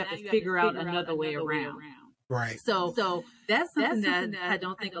to figure out another way around. Right. So that's something that I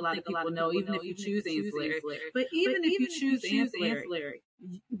don't think a lot of people know, even if you choose ancillary. But even if you choose ancillary,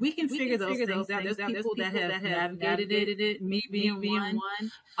 we can figure those things out. There's people that have navigated it, me being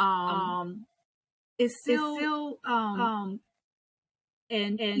one. It's still an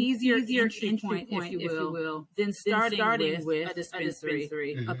easier entry point, if you will, than starting with a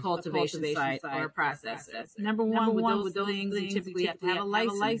dispensary, a cultivation site, or a processor. Number one, with those things, you typically have to have a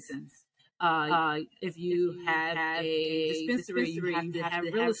license. If you have a dispensary, you have to have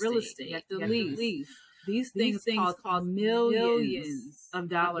real estate. You have to lease. These things cost millions of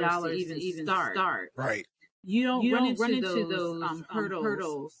dollars to even start. Right. You don't run into those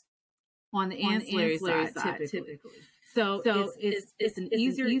hurdles on the ancillary side typically. So it's an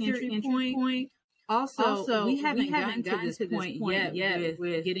easier entry point. Also, we haven't gotten to this point yet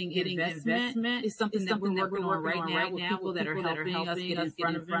with getting investment. It's something that we're working on right now with people that are helping us get in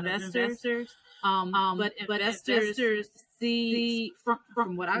front of investors. But investors see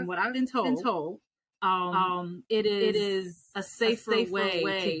from what I've been told, it is a safer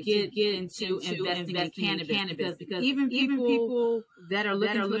way to get into investing in cannabis because even people that are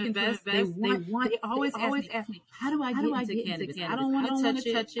looking to invest, they always ask me, how do I get into cannabis? I don't want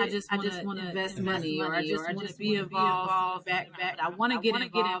to touch it. I just want to invest money, or I just want to be involved. I want to get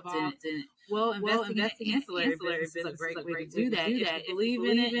involved in it. Well, investing in ancillary business is a great way to do that. If you believe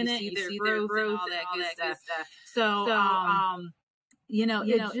in it, you see their growth and all that good stuff. So,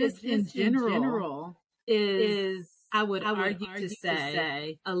 just in general is, I would argue to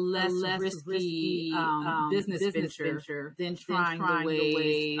say, a less risky business venture than trying the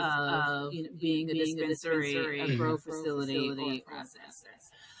ways of being a dispensary, a grow facility, or a processor.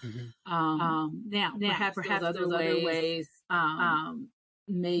 Now, perhaps other ways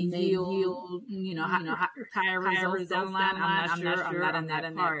may yield, higher results down the line. I'm not sure. I'm not in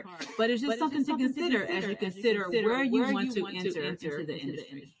that part. But it's just something to consider as you consider where you want to enter into the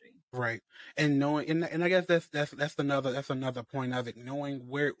industry. Right. And knowing, and I guess that's another point of it, knowing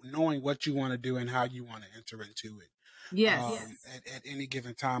what you want to do and how you want to enter into it. Yes. At any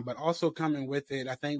given time, but also coming with it, I think